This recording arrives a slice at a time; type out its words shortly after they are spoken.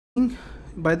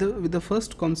With the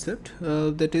first concept,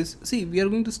 that is, see, we are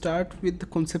going to start with the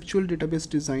conceptual database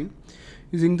design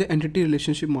using the entity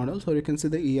relationship models, or you can say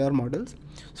the ER models.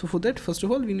 So for that, first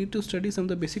of all, we need to study some of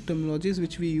the basic terminologies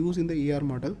which we use in the ER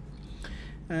model.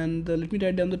 And let me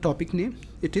write down the topic name.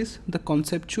 It is the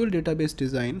conceptual database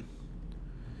design.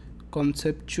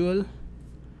 Conceptual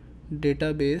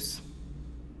database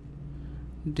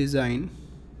design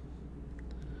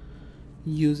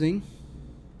using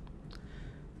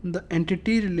the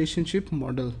entity relationship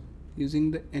model.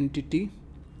 Using the entity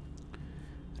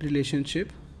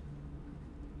relationship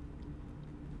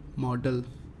model.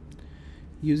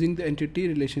 Using the entity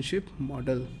relationship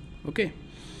model. Okay.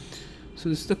 So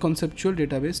this is the conceptual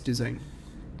database design.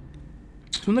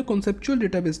 So in the conceptual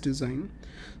database design,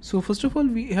 so first of all,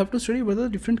 we have to study what are the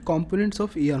different components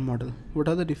of ER model. What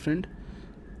are the different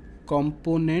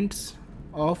components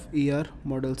of ER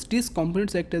models? These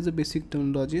components act as a basic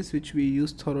terminologies which we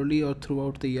use thoroughly or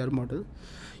throughout the ER model.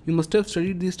 You must have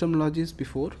studied these terminologies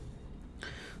before.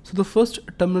 So the first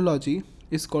terminology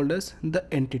is called as the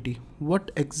entity.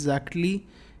 What exactly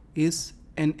is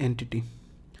an entity?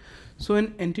 So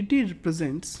an entity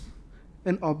represents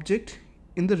an object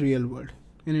in the real world.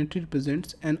 An entity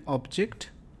represents an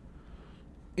object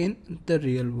in the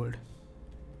real world.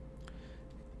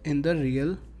 In the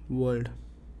real world.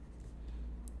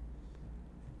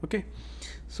 Okay.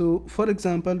 So for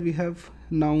example, we have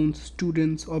nouns,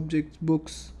 students, objects,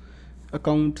 books,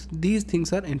 accounts. These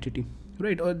things are entity,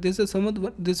 right? Or this is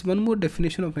this one more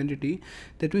definition of entity.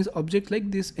 That means objects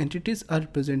like these entities are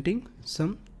representing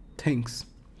some things.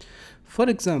 For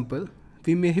example,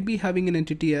 we may be having an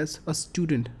entity as a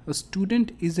student. A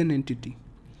student is an entity.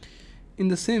 In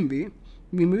the same way,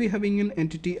 we may be having an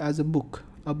entity as a book.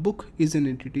 A book is an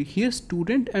entity. Here,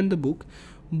 student and the book,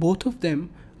 both of them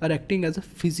are acting as a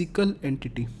physical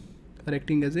entity. Are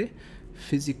acting as a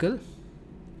physical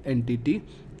entity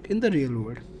in the real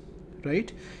world,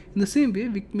 right? In the same way,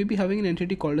 we may be having an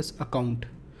entity called as account.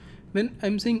 When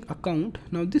I'm saying account,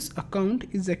 now this account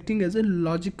is acting as a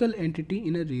logical entity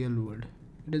in a real world.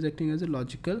 It is acting as a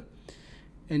logical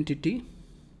entity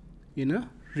in a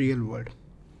real world.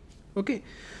 Okay.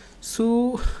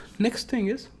 So next thing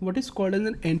is what is called as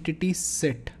an entity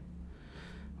set.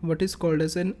 What is called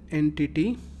as an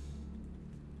entity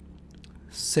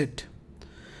set?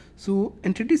 So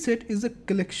entity set is a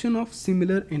collection of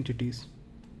similar entities.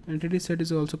 Entity set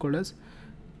is also called as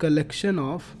collection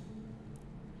of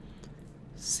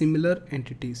similar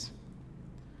entities.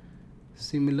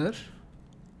 Similar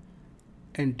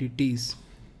entities.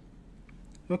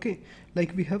 Okay,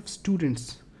 like we have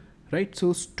students, right?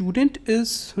 So student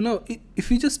is, now if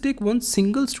we just take one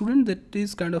single student, that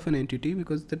is kind of an entity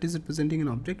because that is representing an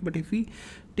object. But if we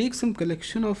take some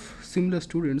collection of similar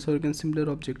students or again similar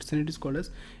objects, then it is called as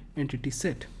entity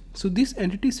set. So this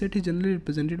entity set is generally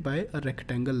represented by a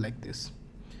rectangle like this.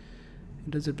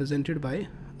 It is represented by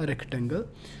a rectangle.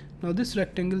 Now this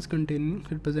rectangle is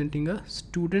representing a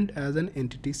student as an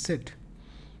entity set,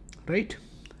 right?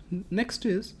 Next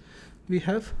is we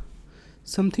have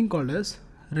something called as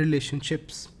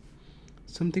relationships.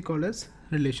 Something called as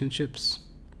relationships.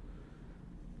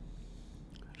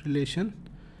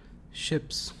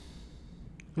 Relationships.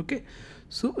 Okay.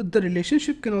 So the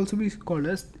relationship can also be called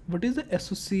as what is the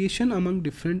association among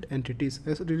different entities.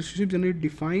 As a relationship generally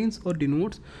defines or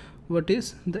denotes what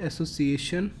is the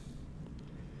association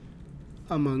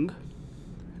among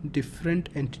different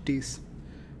entities.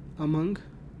 Among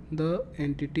the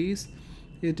entities,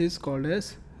 it is called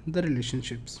as the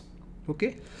relationships.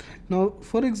 Okay. Now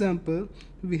for example,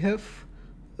 we have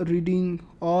reading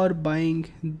or buying.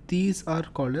 These are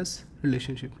called as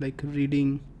relationship, like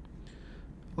reading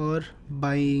or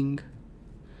buying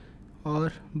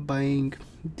or buying.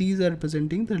 These are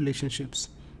representing the relationships.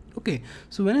 Okay.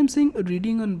 So when I'm saying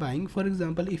reading and buying, for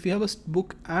example, if you have a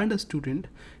book and a student,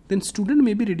 then student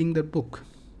may be reading the book,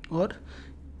 or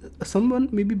someone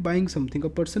may be buying something, a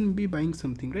person may be buying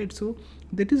something, right? So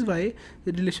that is why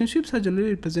the relationships are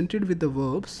generally represented with the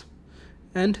verbs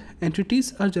and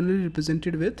entities are generally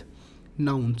represented with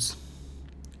nouns.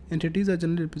 Entities are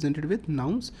generally represented with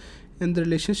nouns and the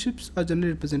relationships are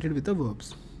generally represented with the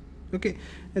verbs. Okay.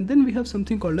 And then we have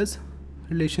something called as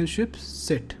relationship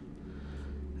set.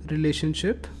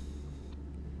 Relationship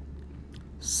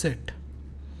set.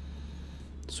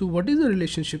 So what is a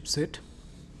relationship set?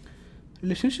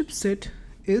 Relationship set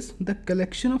is the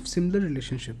collection of similar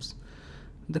relationships.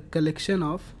 The collection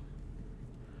of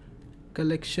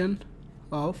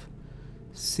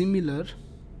similar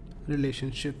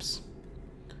relationships.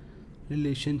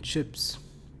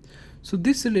 So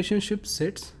these relationship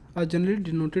sets are generally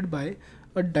denoted by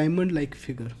a diamond like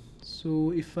figure.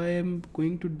 So if I am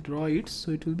going to draw it,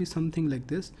 so it will be something like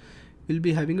this. We'll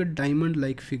be having a diamond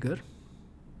like figure,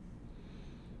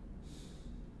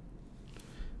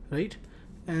 right?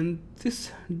 And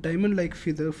this diamond like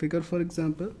figure, for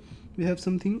example, we have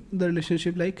something, the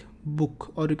relationship like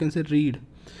book, or you can say read.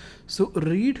 So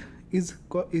read is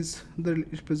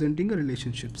representing a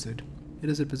relationship set. It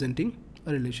is representing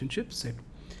a relationship set.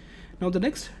 Now the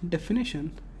next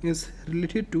definition is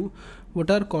related to what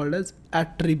are called as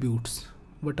attributes.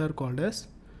 What are called as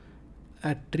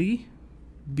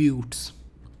attributes.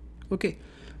 Okay,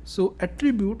 so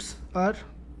attributes are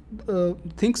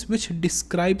things which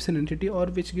describes an entity, or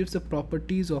which gives the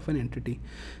properties of an entity.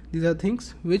 These are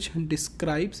things which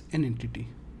describes an entity,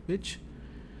 which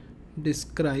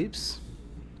describes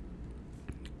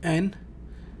an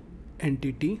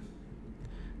entity.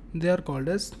 They are called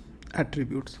as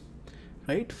attributes,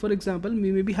 right? For example,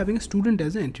 we may be having a student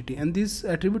as an entity, and these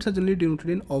attributes are generally denoted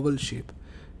in oval shape.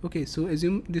 Okay, so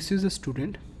assume this is a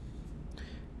student.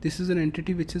 This is an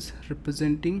entity which is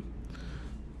representing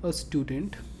a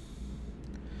student.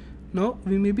 Now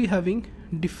we may be having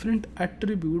different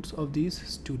attributes of these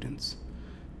students.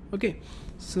 Okay,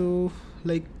 so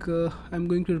like I'm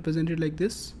going to represent it like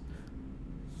this.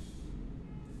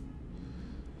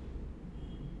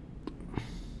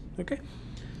 Okay,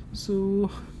 so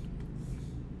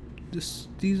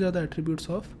these are the attributes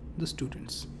of the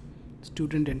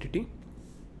student entity.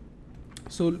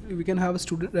 So we can have a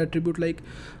student attribute like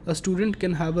a student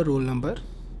can have a roll number,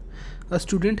 a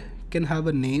student can have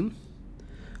a name,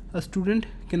 a student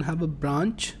can have a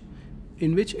branch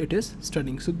in which it is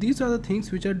studying. So these are the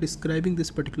things which are describing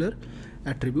this particular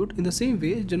attribute. In the same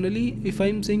way, generally if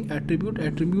I'm saying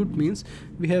attribute means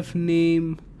we have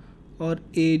name or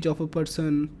age of a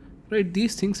person, right?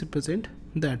 These things represent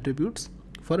the attributes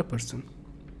for a person.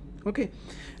 Okay,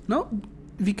 now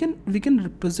we can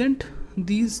represent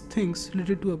these things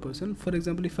related to a person. For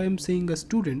example, if I am saying a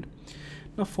student,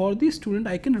 now for the student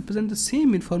I can represent the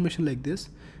same information like this.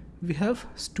 We have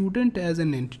student as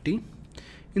an entity.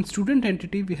 In student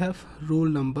entity we have roll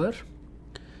number,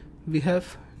 we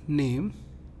have name,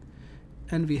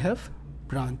 and we have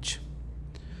branch.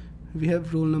 We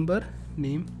have roll number,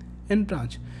 name, and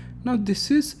branch. Now this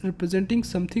is representing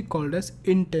something called as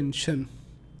intention.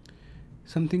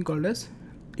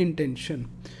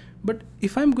 But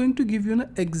if I'm going to give you an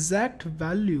exact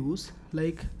values,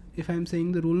 like if I'm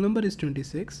saying the roll number is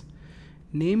 26,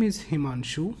 name is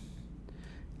Himanshu,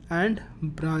 and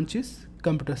branch is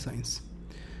computer science.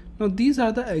 Now these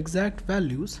are the exact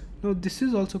values. Now this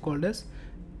is also called as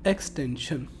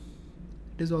extension.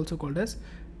 It is also called as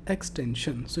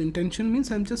extension. So intention means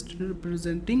I'm just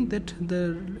representing that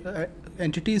the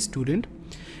entity is student,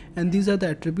 and these are the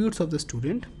attributes of the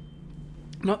student.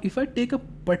 Now if I take a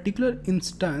particular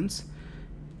instance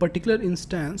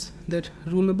that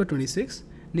roll number 26,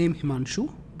 name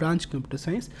Himanshu, branch computer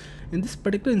science, and this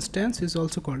particular instance is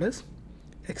also called as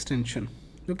extension.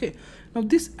 Okay, now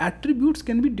these attributes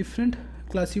can be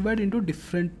classified into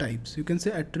different types. You can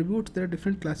say attributes, there are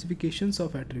different classifications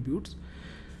of attributes.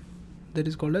 That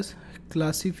is called as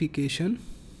classification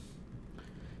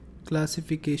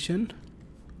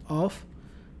of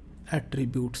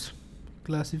attributes.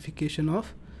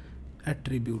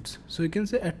 So you can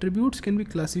say attributes can be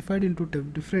classified into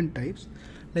different types.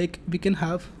 Like we can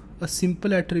have a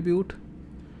simple attribute,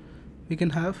 we can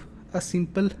have a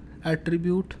simple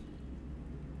attribute,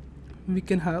 we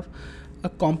can have a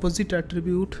composite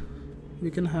attribute,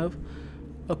 we can have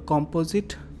a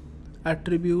composite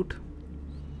attribute,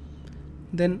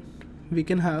 then we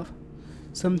can have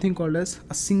something called as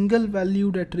a single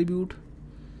valued attribute,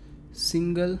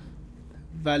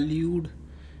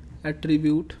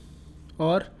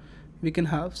 or we can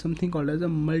have something called as a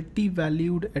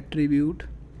multi-valued attribute.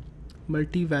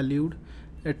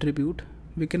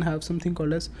 We can have something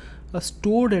called as a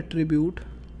stored attribute,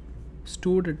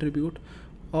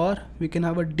 or we can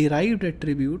have a derived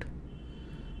attribute.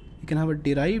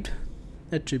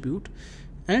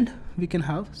 And we can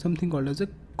have something called as a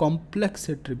complex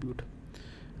attribute.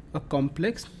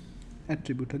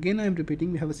 Again I am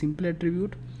repeating, we have a simple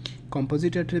attribute,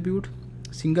 composite attribute,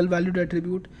 single valued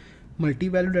attribute,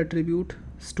 multi-valued attribute,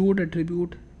 stored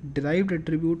attribute, derived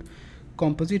attribute,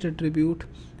 composite attribute,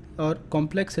 or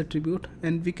complex attribute,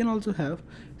 and we can also have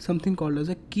something called as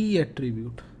a key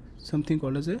attribute.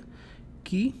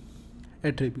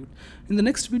 In the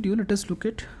next video, let us look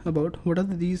at about what are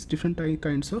these different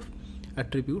kinds of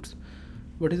attributes,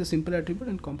 what is a simple attribute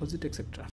and composite, etc.